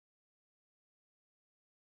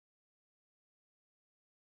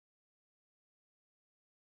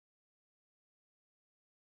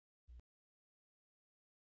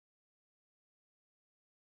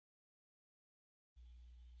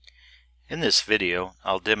In this video,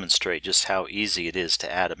 I'll demonstrate just how easy it is to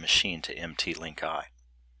add a machine to MT-LINKi.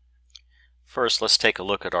 First, let's take a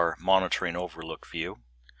look at our monitoring overlook view.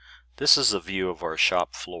 This is a view of our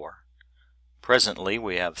shop floor. Presently,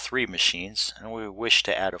 we have 3 machines, and we wish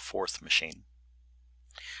to add a 4th machine.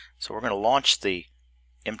 So we're going to launch the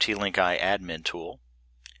MT-LINKi admin tool,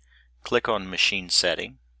 click on Machine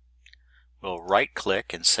Setting. We'll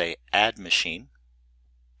right-click and say Add Machine,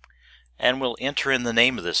 and we'll enter in the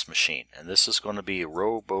name of this machine, and this is going to be a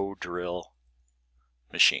Robo Drill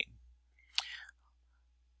machine.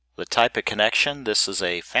 The type of connection, this is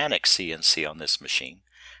a FANUC CNC on this machine.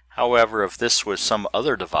 However, if this was some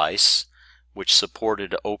other device which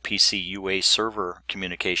supported OPC UA server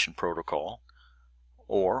communication protocol,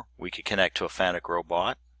 or we could connect to a FANUC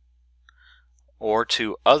robot, or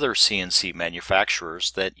to other CNC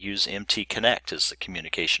manufacturers that use MT Connect as the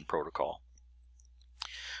communication protocol.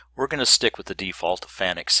 We're going to stick with the default of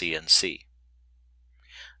FANUC CNC.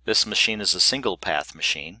 This machine is a single path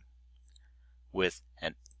machine with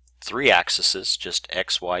 3 axes, just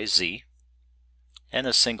X, Y, Z, and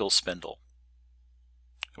a single spindle.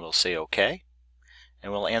 We'll say OK,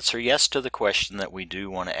 and we'll answer yes to the question that we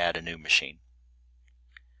do want to add a new machine.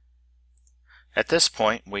 At this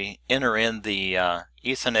point, we enter in the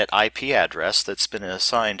Ethernet IP address that's been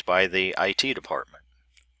assigned by the IT department.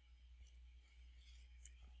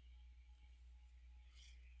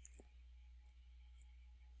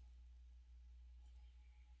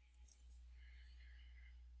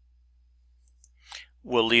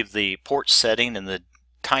 We'll leave the port setting and the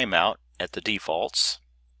timeout at the defaults.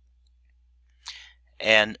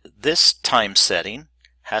 And this time setting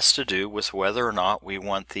has to do with whether or not we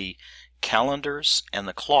want the calendars and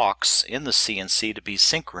the clocks in the CNC to be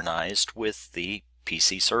synchronized with the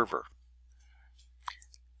PC server.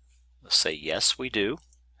 Let's say yes, we do.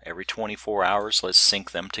 Every 24 hours, let's sync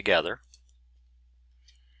them together.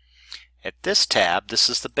 At this tab, this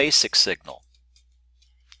is the basic signal.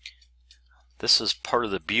 This is part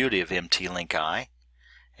of the beauty of MT-LINKi,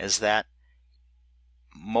 is that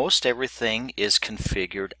most everything is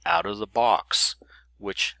configured out of the box,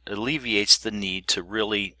 which alleviates the need to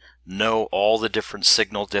really know all the different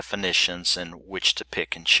signal definitions and which to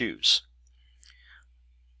pick and choose.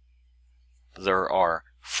 There are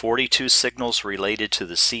 42 signals related to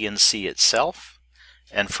the CNC itself,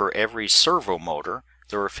 and for every servo motor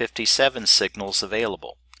there are 57 signals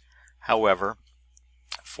available. However,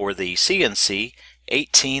 for the CNC,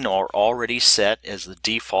 18 are already set as the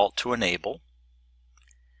default to enable,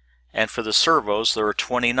 and for the servos there are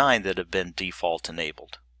 29 that have been default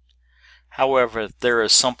enabled. However, if there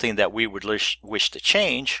is something that we would wish to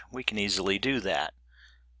change, we can easily do that.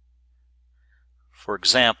 For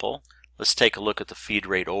example, let's take a look at the feed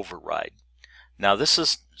rate override. Now this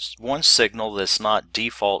is one signal that's not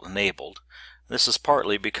default enabled. This is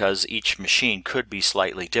partly because each machine could be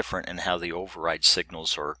slightly different in how the override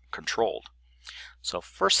signals are controlled. So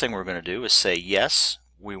first thing we're going to do is say yes,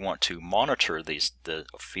 we want to monitor the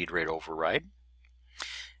feed rate override,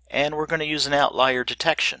 and we're going to use an outlier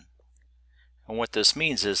detection. And what this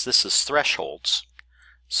means is this is thresholds.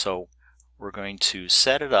 So we're going to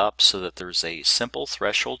set it up so that there's a simple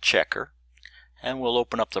threshold checker, and we'll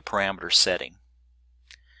open up the parameter setting.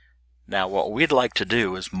 Now what we'd like to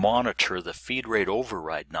do is monitor the feed rate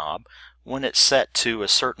override knob when it's set to a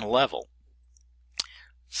certain level.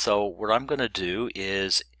 So what I'm going to do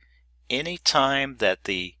is anytime that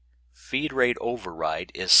the feed rate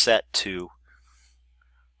override is set to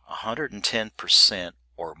 110%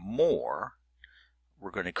 or more,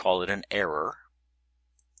 we're going to call it an error,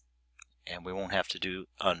 and we won't have to do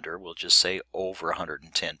under, we'll just say over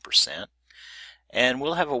 110%, and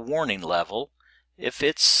we'll have a warning level if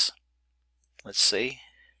it's, let's see,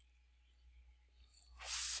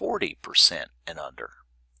 40% and under.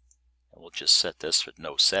 And we'll just set this with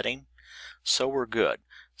no setting, so we're good.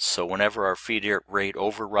 So whenever our feed rate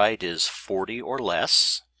override is 40 or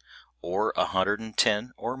less, or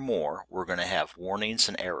 110 or more, we're going to have warnings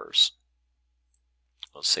and errors.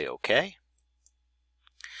 We'll say OK.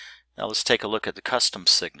 Now let's take a look at the custom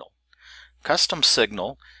signal. Custom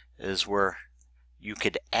signal is where you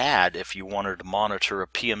could add if you wanted to monitor a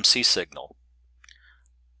PMC signal,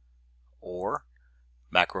 or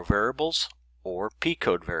macro variables, or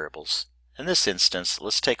P-code variables. In this instance,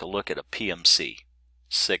 let's take a look at a PMC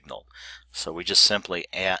signal. So we just simply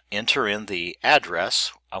enter in the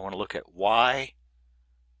address. I want to look at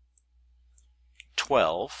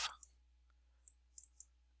Y12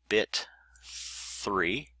 bit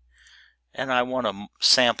 3, and I want to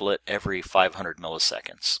sample it every 500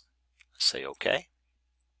 milliseconds. Say OK.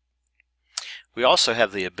 We also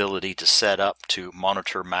have the ability to set up to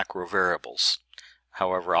monitor macro variables.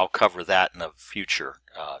 However, I'll cover that in a future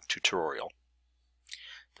tutorial.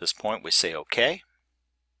 At this point, we say OK.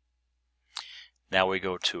 Now we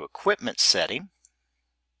go to Equipment Setting,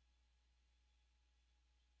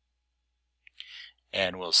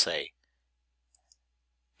 and we'll say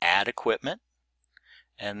Add Equipment,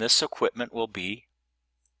 and this equipment will be,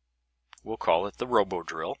 we'll call it the robo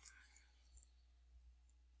drill.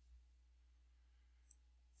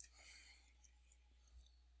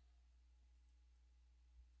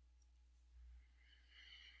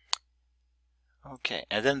 Okay,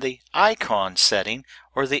 and then the icon setting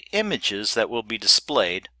are the images that will be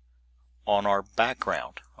displayed on our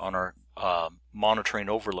background, on our monitoring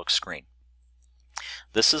overlook screen.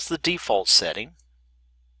 This is the default setting.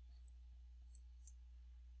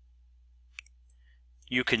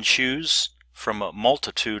 You can choose from a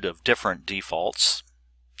multitude of different defaults,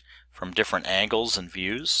 from different angles and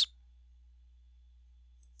views,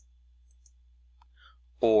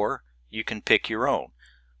 or you can pick your own.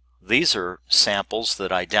 These are samples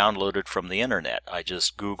that I downloaded from the internet. I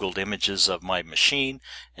just Googled images of my machine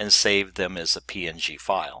and saved them as a PNG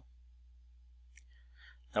file.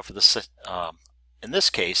 Now for the in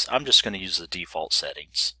this case, I'm just going to use the default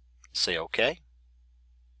settings. Say OK.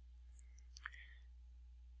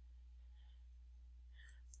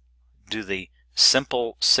 Do the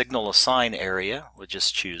simple signal assign area. We'll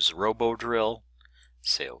just choose Robo Drill.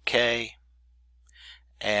 Say OK.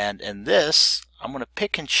 And in this, I'm going to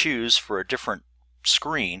pick and choose for a different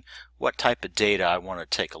screen what type of data I want to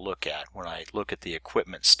take a look at when I look at the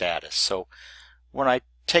equipment status. So when I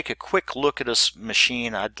take a quick look at a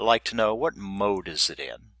machine, I'd like to know what mode is it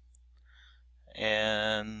in.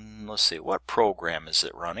 And let's see, what program is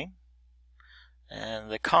it running?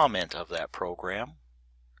 And the comment of that program.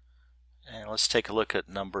 And let's take a look at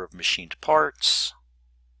number of machined parts.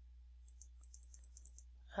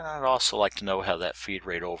 And I'd also like to know how that feed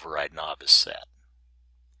rate override knob is set.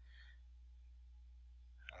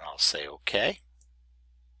 And I'll say OK.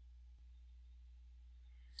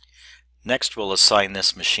 Next, we'll assign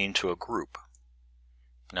this machine to a group.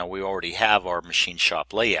 Now we already have our machine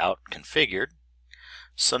shop layout configured,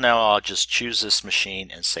 so now I'll just choose this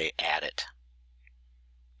machine and say Add It,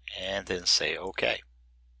 and then say OK.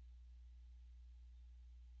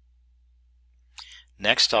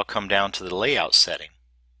 Next, I'll come down to the layout setting.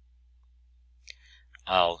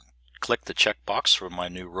 I'll click the checkbox for my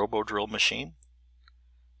new robo drill machine,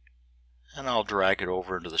 and I'll drag it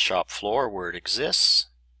over into the shop floor where it exists,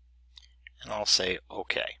 and I'll say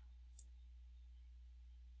OK.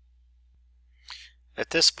 At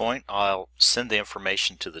this point, I'll send the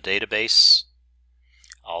information to the database.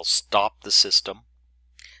 I'll stop the system,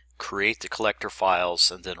 create the collector files,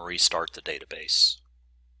 and then restart the database.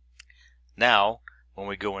 Now, when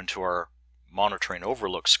we go into our monitoring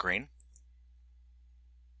overlook screen,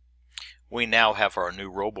 we now have our new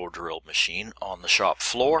robo drill machine on the shop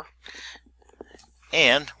floor,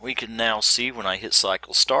 and we can now see when I hit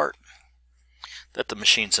cycle start that the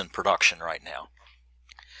machine's in production right now.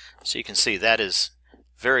 So you can see that is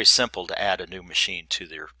very simple to add a new machine to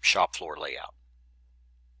their shop floor layout.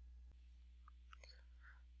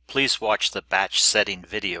 Please watch the batch setting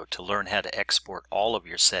video to learn how to export all of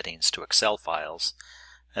your settings to Excel files,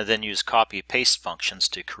 and then use copy-paste functions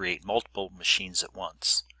to create multiple machines at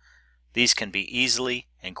once. These can be easily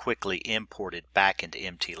and quickly imported back into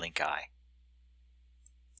MT-LINKi.